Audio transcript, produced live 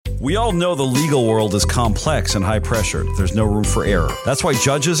We all know the legal world is complex and high-pressured. There's no room for error. That's why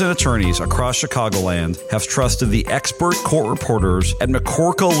judges and attorneys across Chicagoland have trusted the expert court reporters at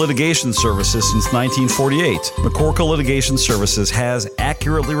McCorkle Litigation Services since 1948. McCorkle Litigation Services has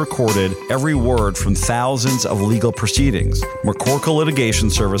accurately recorded every word from thousands of legal proceedings. McCorkle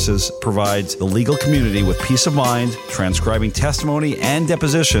Litigation Services provides the legal community with peace of mind, transcribing testimony and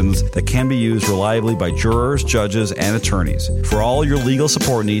depositions that can be used reliably by jurors, judges, and attorneys. For all your legal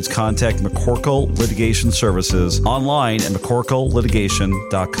support needs, contact McCorkle Litigation Services online at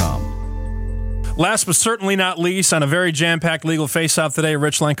McCorkleLitigation.com. Last but certainly not least, on a very jam-packed legal face-off today,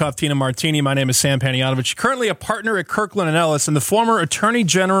 Rich Lenkoff, Tina Martini. My name is Sam Panayotovich, currently a partner at Kirkland & Ellis and the former Attorney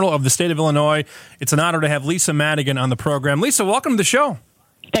General of the state of Illinois. It's an honor to have Lisa Madigan on the program. Lisa, welcome to the show.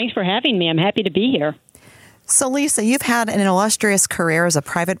 Thanks for having me. I'm happy to be here. So, Lisa, you've had an illustrious career as a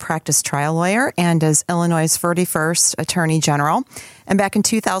private practice trial lawyer and as Illinois' 31st Attorney General. And back in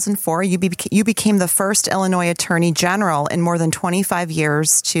 2004, you became the first Illinois Attorney General in more than 25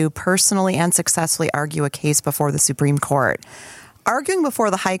 years to personally and successfully argue a case before the Supreme Court. Arguing before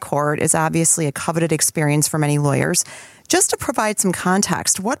the High Court is obviously a coveted experience for many lawyers. Just to provide some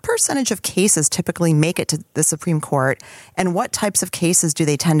context, what percentage of cases typically make it to the Supreme Court, and what types of cases do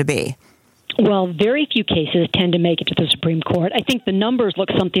they tend to be? Well, very few cases tend to make it to the Supreme Court. I think the numbers look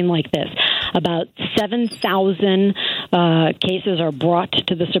something like this. About 7,000 cases are brought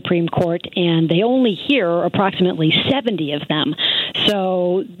to the Supreme Court, and they only hear approximately 70 of them.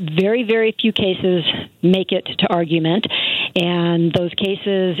 So very, very few cases make it to argument. And those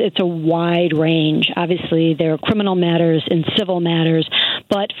cases, it's a wide range. Obviously, there are criminal matters and civil matters.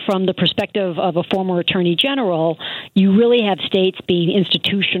 But from the perspective of a former attorney general, you really have states being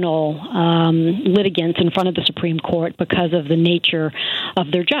institutional litigants in front of the Supreme Court because of the nature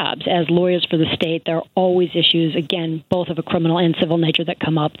of their jobs. As lawyers for the state, there are always issues, again, both of a criminal and civil nature that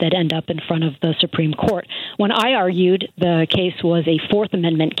come up that end up in front of the Supreme Court. When I argued, the case was a Fourth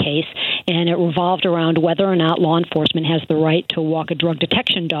Amendment case, and it revolved around whether or not law enforcement has the right to walk a drug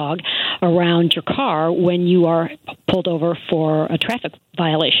detection dog around your car when you are pulled over for a traffic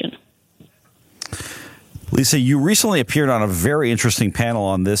violation. Lisa, you recently appeared on a very interesting panel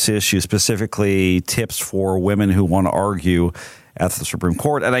on this issue, specifically tips for women who want to argue at the Supreme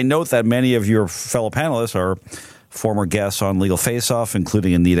Court. And I note that many of your fellow panelists are former guests on Legal Face-Off,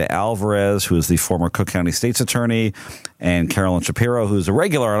 including Anita Alvarez, who is the former Cook County State's Attorney, and Carolyn Shapiro, who's a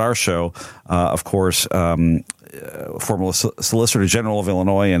regular on our show, of course, former Solicitor General of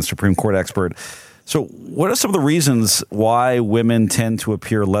Illinois and Supreme Court expert. So what are some of the reasons why women tend to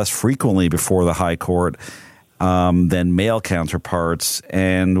appear less frequently before the High Court than male counterparts,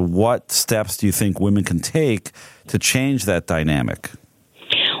 and what steps do you think women can take to change that dynamic?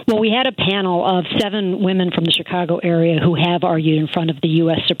 Well, we had a panel of 7 women from the Chicago area who have argued in front of the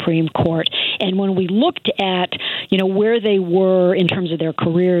U.S. Supreme Court. And when we looked at, where they were in terms of their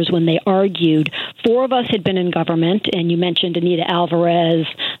careers when they argued, 4 of us had been in government, and you mentioned Anita Alvarez,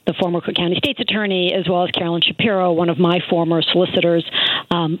 the former Cook County State's Attorney, as well as Carolyn Shapiro, one of my former solicitors.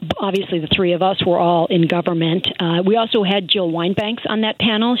 Obviously, the 3 of us were all in government. We also had Jill Wine-Banks on that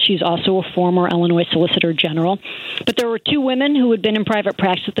panel. She's also a former Illinois Solicitor General. But there were 2 women who had been in private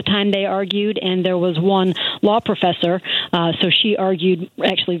practice at the time they argued, and there was one law professor. So she argued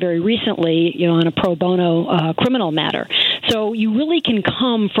actually very recently, on a pro bono criminal matter. So you really can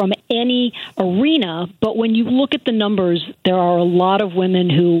come from any arena, but when you look at the numbers, there are a lot of women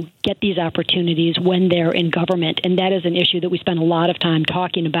who get these opportunities when they're in government, and that is an issue that we spend a lot of time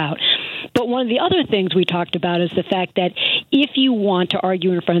talking about. But one of the other things we talked about is the fact that if you want to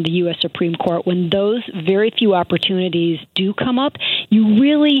argue in front of the U.S. Supreme Court, when those very few opportunities do come up, you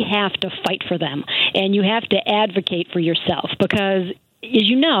really have to fight for them, and you have to advocate for yourself, because as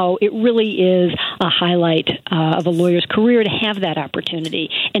you know, it really is a highlight of a lawyer's career to have that opportunity,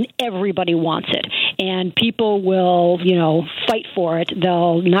 and everybody wants it. And people will, fight for it.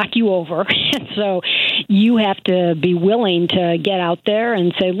 They'll knock you over. And so you have to be willing to get out there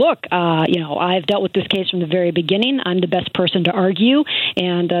and say, look, I've dealt with this case from the very beginning. I'm the best person to argue,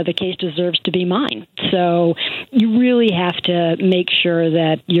 and the case deserves to be mine. So you really have to make sure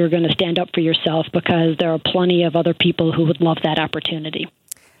that you're going to stand up for yourself, because there are plenty of other people who would love that opportunity.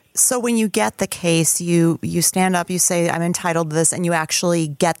 So when you get the case, you stand up, you say, I'm entitled to this, and you actually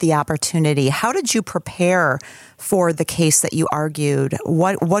get the opportunity. How did you prepare for the case that you argued?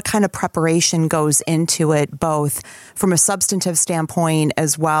 What kind of preparation goes into it, both from a substantive standpoint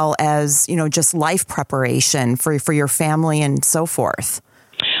as well as, just life preparation for your family and so forth?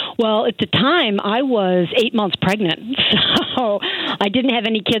 Well, at the time, I was 8 months pregnant, so I didn't have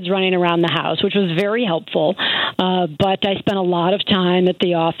any kids running around the house, which was very helpful. But I spent a lot of time at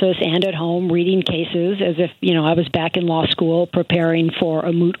the office and at home reading cases as if, I was back in law school preparing for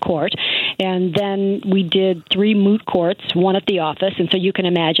a moot court. And then we did 3 moot courts, one at the office. And so you can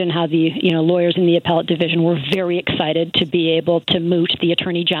imagine how the lawyers in the appellate division were very excited to be able to moot the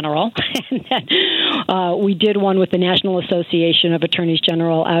Attorney General. And then we did one with the National Association of Attorneys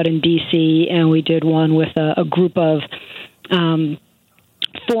General out in D.C., and we did one with a group of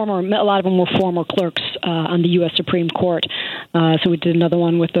a lot of them were former clerks on the U.S. Supreme Court. So we did another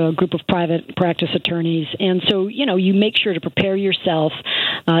one with a group of private practice attorneys. And so, you make sure to prepare yourself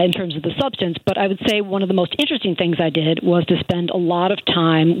in terms of the substance. But I would say one of the most interesting things I did was to spend a lot of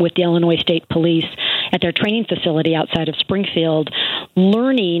time with the Illinois State Police at their training facility outside of Springfield,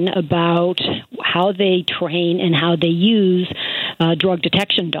 learning about how they train and how they use drug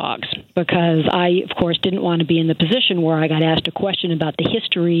detection dogs, because I, of course, didn't want to be in the position where I got asked a question about the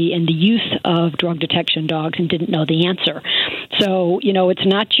history and the use of drug detection dogs and didn't know the answer. So, it's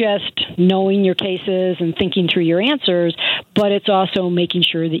not just knowing your cases and thinking through your answers, but it's also making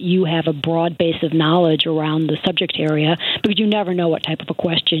sure that you have a broad base of knowledge around the subject area, because you never know what type of a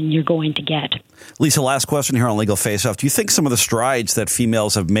question you're going to get. Lisa, last question here on Legal Face Off. Do you think some of the strides that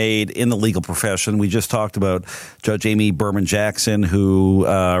females have made in the legal profession, we just talked about Judge Amy Berman Jackson, who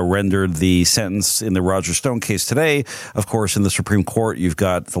rendered the sentence in the Roger Stone case today. Of course, in the Supreme Court, you've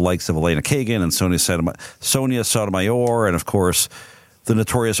got the likes of Elena Kagan and Sonia Sotomayor, and of course, the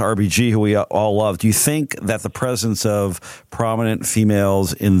notorious RBG, who we all love. Do you think that the presence of prominent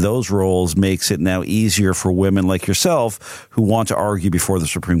females in those roles makes it now easier for women like yourself who want to argue before the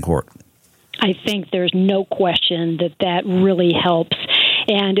Supreme Court? I think there's no question that really helps.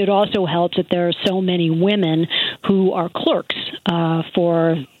 And it also helps that there are so many women who are clerks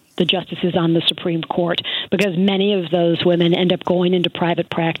for the justices on the Supreme Court, because many of those women end up going into private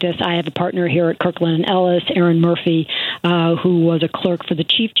practice. I have a partner here at Kirkland and Ellis, Erin Murphy, who was a clerk for the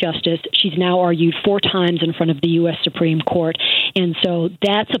Chief Justice. She's now argued 4 times in front of the U.S. Supreme Court. And so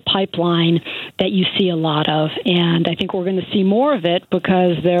that's a pipeline that you see a lot of. And I think we're going to see more of it,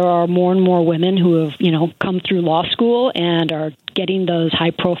 because there are more and more women who have, come through law school and are getting those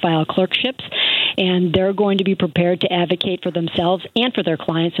high-profile clerkships, and they're going to be prepared to advocate for themselves and for their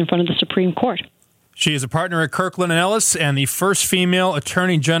clients in front of the Supreme Court. She is a partner at Kirkland & Ellis and the first female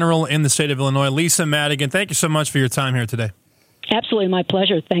Attorney General in the state of Illinois. Lisa Madigan, thank you so much for your time here today. Absolutely, my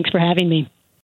pleasure. Thanks for having me.